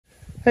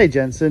Hey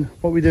Jenson,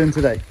 what are we doing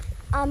today?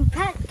 I'm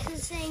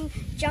practicing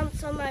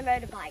jumps on my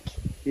motorbike.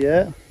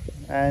 Yeah,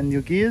 and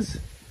your gears?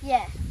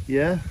 Yeah.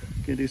 Yeah,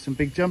 gonna do some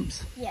big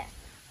jumps? Yeah.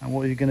 And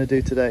what are you gonna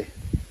do today?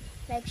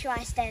 Make sure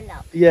I stand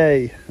up.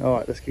 Yay! All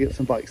right, let's get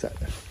some bikes out.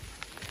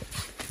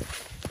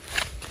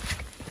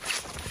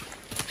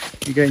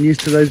 You're getting used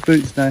to those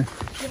boots now?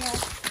 Yeah.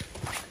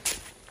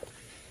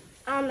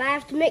 I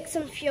have to mix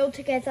some fuel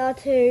together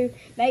to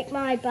make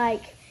my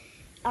bike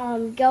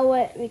go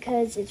it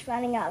because it's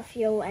running out of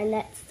fuel, and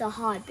that's the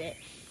hard bit.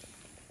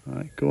 All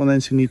right, go on then,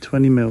 so you need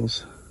 20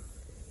 mils.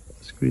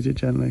 Squeeze it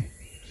gently.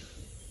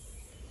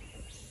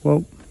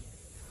 Whoa.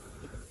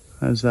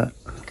 How's that?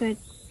 Good.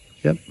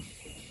 Yep.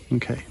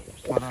 Okay.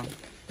 Well done.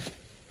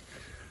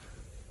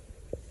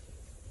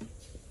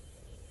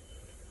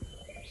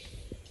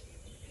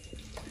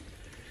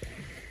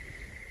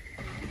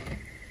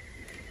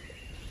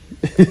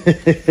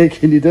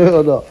 Can you do it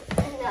or not?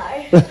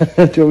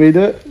 No. Do you want me to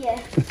do it? Yeah.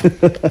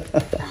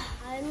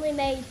 I only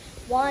made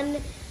 1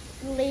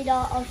 litre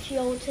of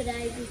fuel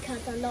today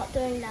because I'm not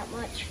doing that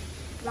much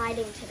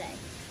riding today.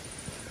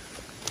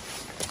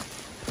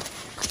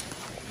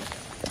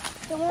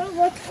 So what do I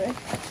work for?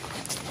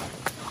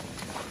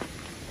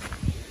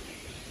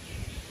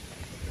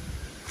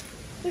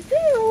 We put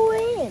it all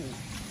in.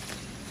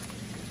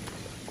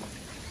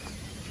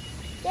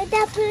 Get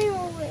that put it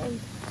all in.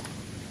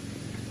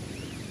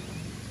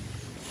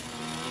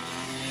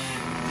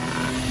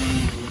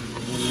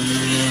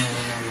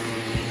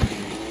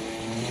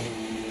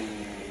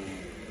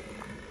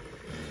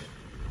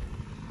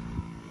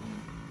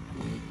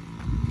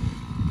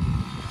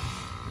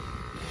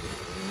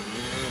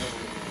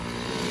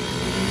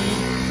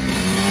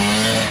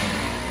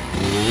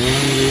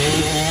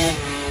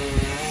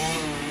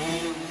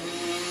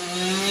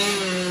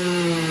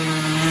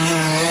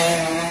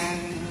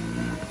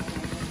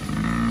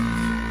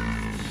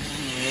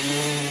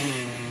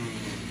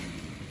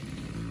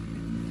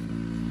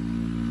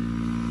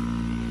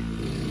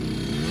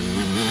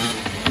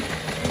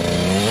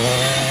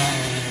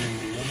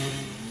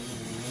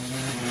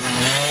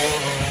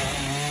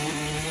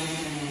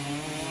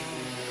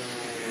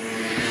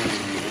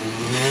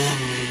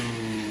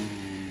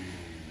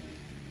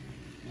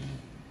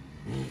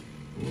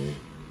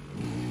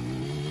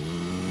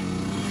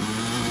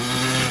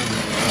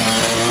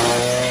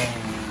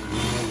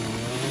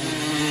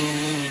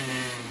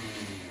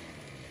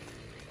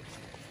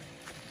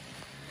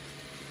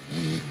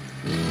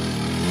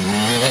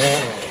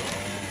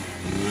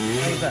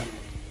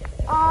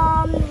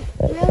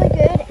 Really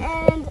good,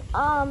 and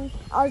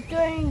I was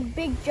doing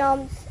big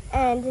jumps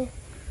and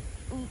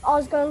I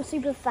was going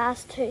super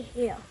fast to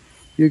here.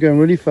 You're going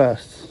really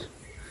fast.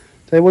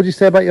 So what did you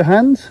say about your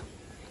hands?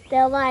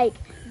 They're like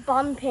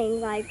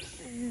bumping, like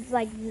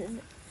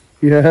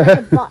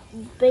Yeah. a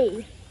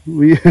bee.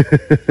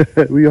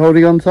 Were you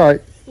holding on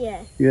tight?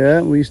 Yeah.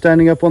 Yeah. Were you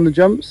standing up on the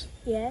jumps?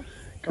 Yeah.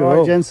 Cool. All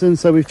right, Jenson,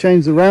 so we've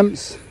changed the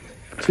ramps.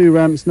 2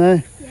 ramps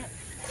now. Yep.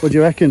 What do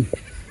you reckon?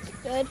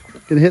 Good.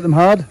 Gonna hit them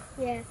hard?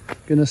 Yeah.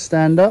 Gonna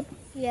stand up?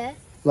 Yeah.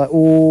 Like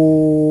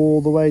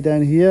all the way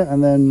down here,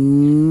 and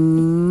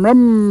then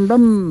rum,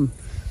 rum.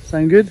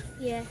 Sound good?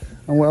 Yeah.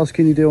 And what else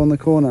can you do on the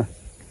corner?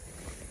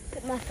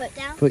 Put my foot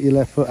down. Put your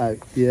left foot out.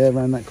 Yeah,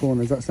 around that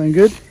corner. Does that sound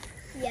good?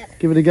 Yep.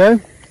 Give it a go?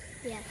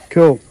 Yeah.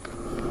 Cool.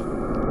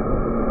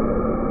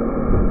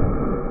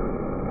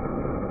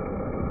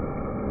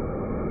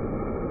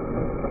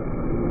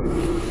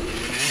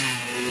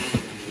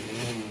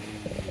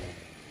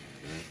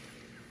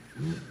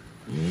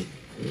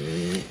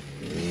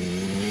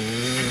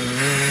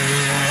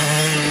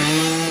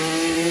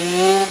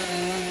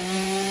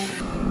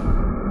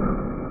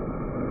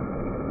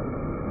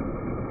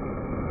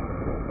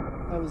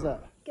 How was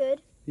that?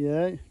 Good.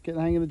 Yeah, get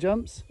the hang of the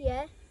jumps?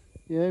 Yeah.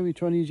 Yeah, we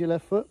trying to use your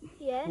left foot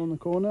Yeah. on the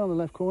corner, on the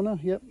left corner?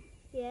 Yep.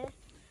 Yeah.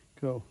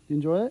 Cool. You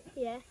enjoy it?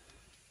 Yeah.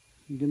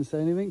 You gonna say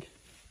anything?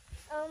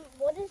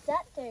 What does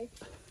that do?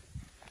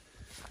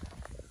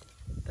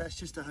 That's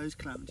just a hose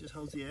clamp, it just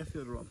holds the air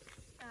filter on.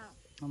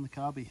 Oh. On the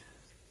carby.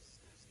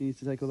 You need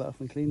to take all that off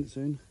and clean it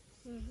soon.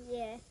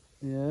 Yeah.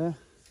 Yeah.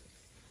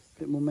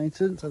 Bit more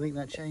maintenance. I think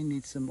that chain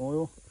needs some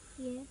oil.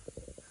 Yeah.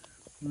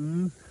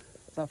 Is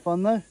that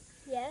fun though?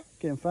 Yeah.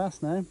 Getting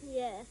fast now.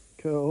 Yeah.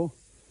 Cool.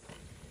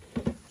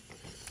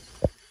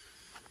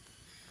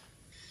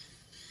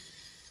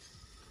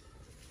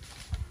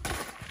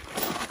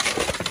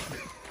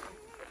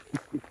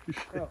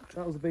 Oh,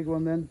 that was a big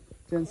one then,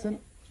 Jenson.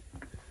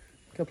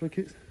 Couple of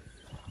kids.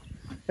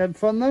 Having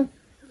fun though?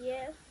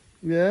 Yeah.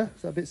 Yeah.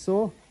 Is that a bit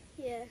sore?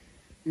 Yeah.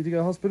 Need to go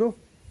to hospital?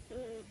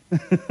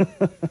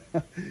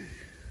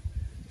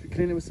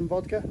 Clean it with some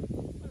vodka?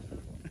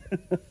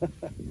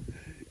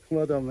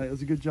 Well done, mate. It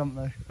was a good jump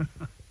though.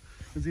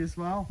 Does he a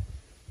smile?